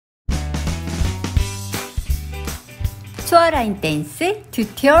초아라인댄스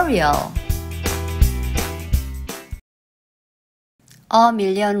튜토리얼 A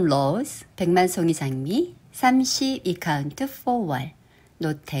million rose, 백만송이 장미 32카운트 forward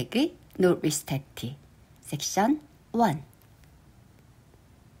노태그, 노 리스타트 섹션 1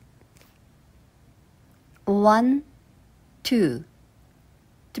 1, 2,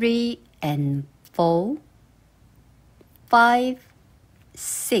 3 and 4 5,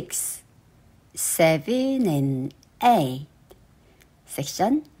 6, 7 and 8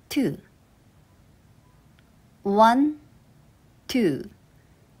 섹션 2 1, 2,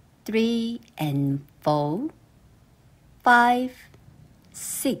 3 and 4 5,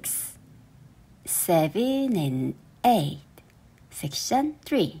 6, 7 and 8 섹션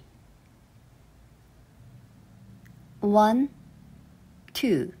 3 1,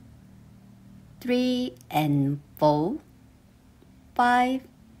 2, 3 and 4 5,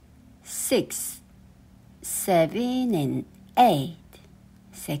 6, 7 and 8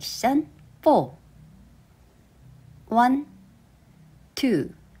 섹션 4 1,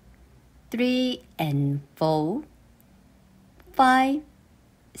 2, 3 and 4 5,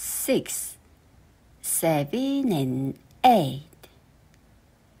 6, 7 and 8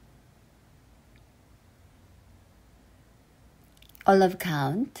 All of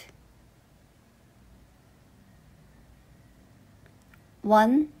count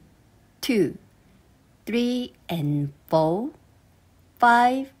 1, 2, 3 and 4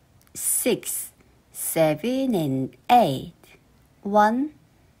 5, 6, 7 and 8 1,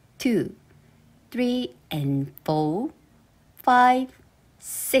 2, 3 and 4 5,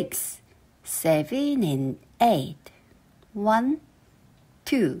 6, 7 and 8 1,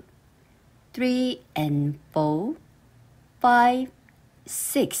 2, 3 and 4 5,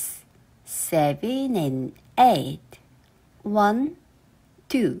 6, 7 and 8 1,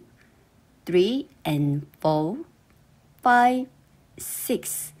 2, 3 and 4 5,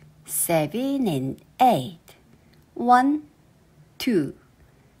 6, 7 and 8 1, 2,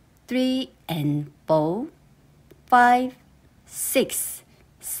 3 and 4 5, 6,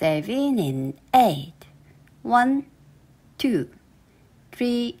 7 and 8 1, 2,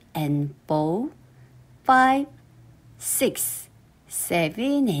 3 and 4 5, 6,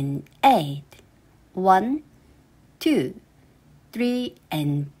 7 and 8 1, 2, 3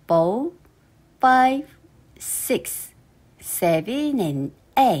 and 4 5, 6, 7 and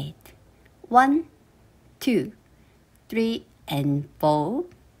 8 1, 2, 3 and 4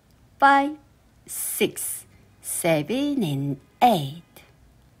 5, 6, 7 and 8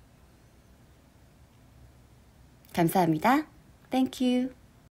 감사합니다. Thank you.